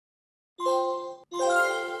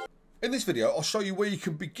In this video, I'll show you where you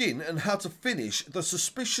can begin and how to finish the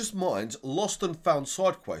Suspicious Minds Lost and Found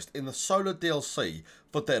side quest in the SOLA DLC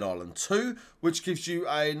for Dead Island 2, which gives you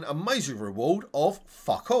an amazing reward of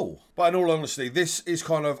fuck all. But in all honesty, this is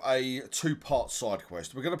kind of a two-part side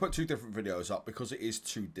quest. We're going to put two different videos up because it is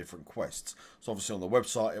two different quests. So obviously on the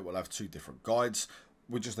website, it will have two different guides.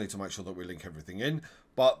 We just need to make sure that we link everything in.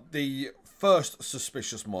 But the first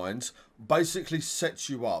Suspicious Minds basically sets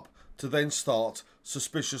you up to then start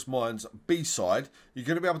Suspicious Minds B-side. You're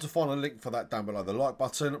going to be able to find a link for that down below the like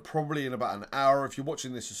button, probably in about an hour if you're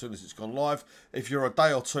watching this as soon as it's gone live. If you're a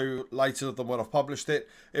day or two later than when I've published it,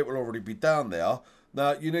 it will already be down there.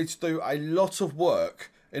 Now, you need to do a lot of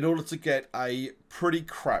work in order to get a pretty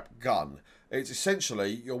crap gun. It's essentially,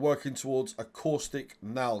 you're working towards a caustic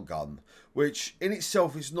nail gun, which in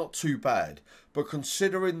itself is not too bad. But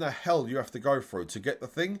considering the hell you have to go through to get the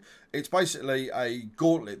thing, it's basically a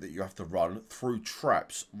gauntlet that you have to run through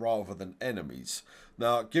traps rather than enemies.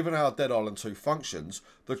 Now, given how Dead Island 2 functions,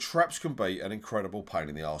 the traps can be an incredible pain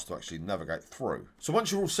in the arse to actually navigate through. So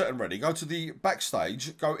once you're all set and ready, go to the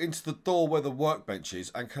backstage, go into the door where the workbench is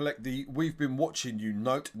and collect the "We've been watching you"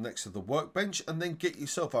 note next to the workbench, and then get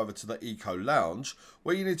yourself over to the Eco Lounge,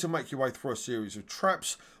 where you need to make your way through a series of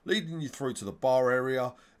traps leading you through to the bar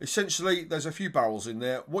area. Essentially, there's a few barrels in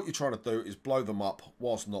there. What you're trying to do is blow them up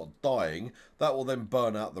whilst not dying. That will then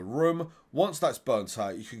burn out the room. Once that's burnt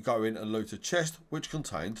out, you can go in and loot a chest which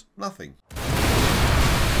contains nothing.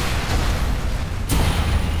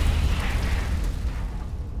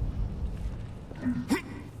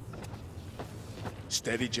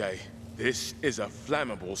 Steady, Jay. This is a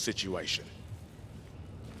flammable situation.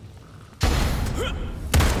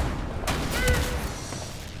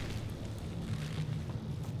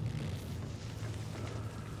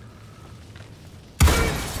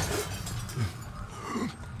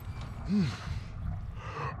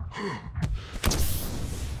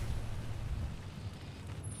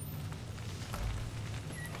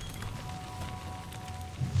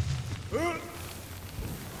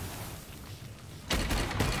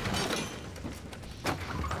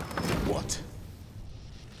 What?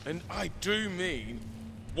 And I do mean,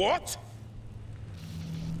 what?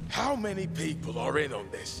 How many people are in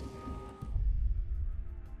on this?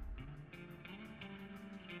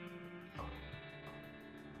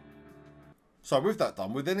 So with that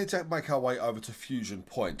done, we then need to make our way over to Fusion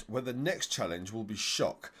Point, where the next challenge will be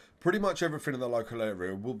shock. Pretty much everything in the local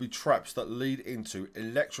area will be traps that lead into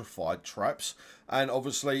electrified traps, and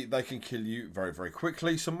obviously they can kill you very, very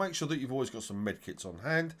quickly, so make sure that you've always got some medkits on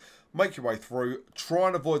hand. Make your way through, try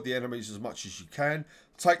and avoid the enemies as much as you can,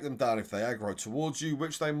 take them down if they aggro towards you,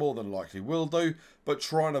 which they more than likely will do, but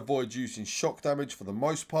try and avoid using shock damage for the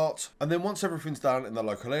most part. And then once everything's down in the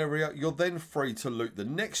local area, you're then free to loot the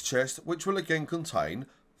next chest, which will again contain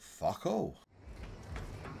fuck all.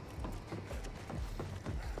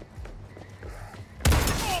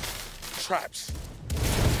 Traps.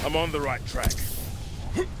 I'm on the right track.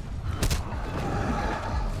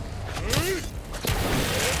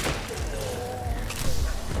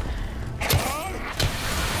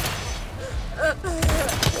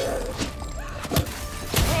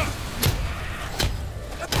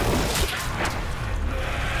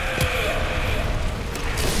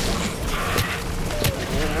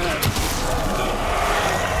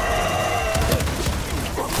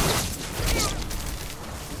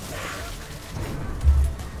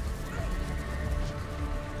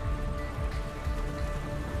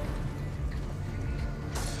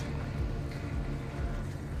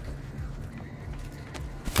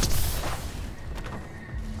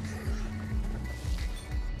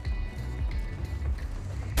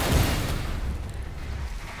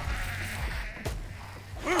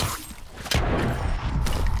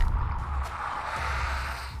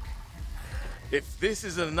 If this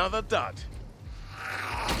is another dud.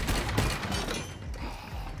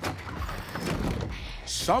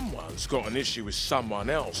 Someone's got an issue with someone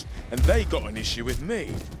else, and they got an issue with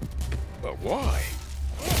me. But why?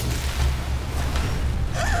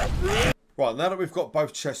 Right, now that we've got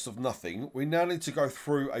both chests of nothing, we now need to go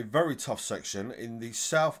through a very tough section in the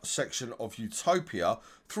south section of Utopia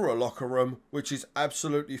through a locker room, which is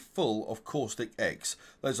absolutely full of caustic X.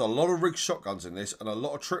 There's a lot of rigged shotguns in this and a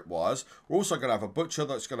lot of tripwires. We're also going to have a butcher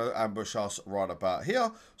that's going to ambush us right about here.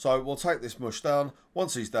 So we'll take this mush down.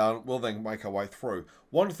 Once he's down, we'll then make our way through.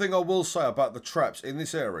 One thing I will say about the traps in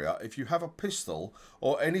this area, if you have a pistol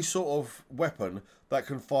or any sort of weapon that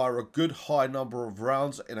can fire a good high number of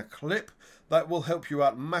rounds in a clip, that will help you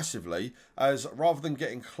out massively, as rather than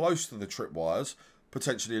getting close to the tripwires,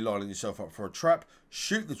 potentially lining yourself up for a trap,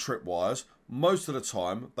 shoot the tripwires. Most of the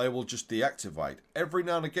time, they will just deactivate. Every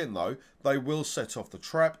now and again, though, they will set off the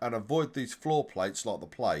trap, and avoid these floor plates like the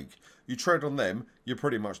plague. You tread on them, you're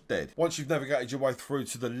pretty much dead. Once you've navigated your way through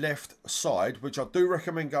to the left side, which I do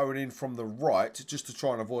recommend going in from the right, just to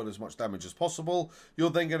try and avoid as much damage as possible, you're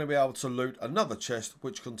then going to be able to loot another chest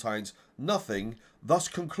which contains nothing, thus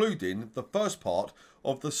concluding the first part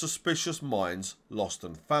of the Suspicious Minds Lost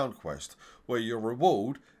and Found quest, where your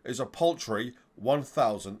reward is a paltry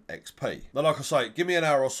 1000 XP. Now, like I say, give me an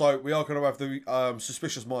hour or so. We are going to have the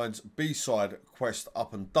Suspicious Minds B-side quest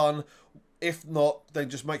up and done. If not, then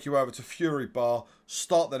just make your way over to Fury Bar,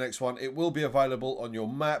 start the next one. It will be available on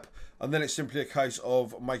your map, and then it's simply a case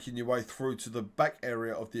of making your way through to the back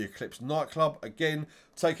area of the Eclipse nightclub. Again,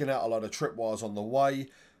 taking out a load of tripwires on the way,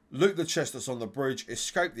 loot the chest that's on the bridge,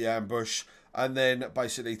 escape the ambush, and then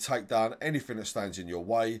basically take down anything that stands in your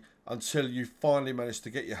way until you finally manage to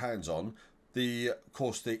get your hands on the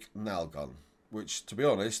caustic nail gun, which, to be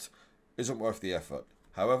honest, isn't worth the effort.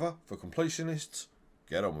 However, for completionists,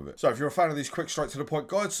 get on with it. So if you're a fan of these quick, straight to the point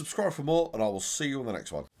guides, subscribe for more, and I will see you on the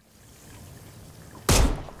next one.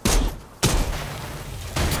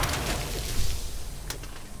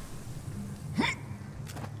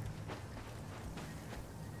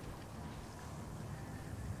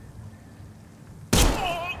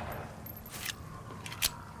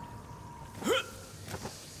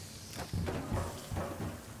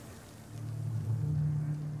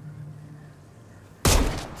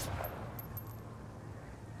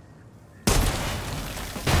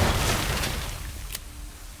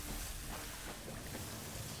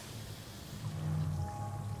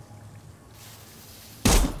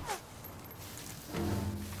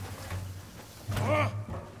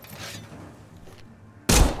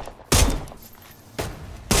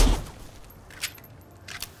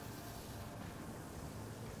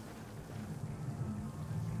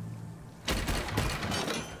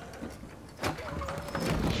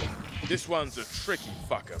 This one's a tricky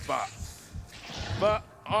fucker, but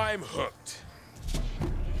I'm hooked.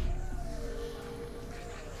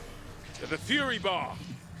 To the Fury Bar.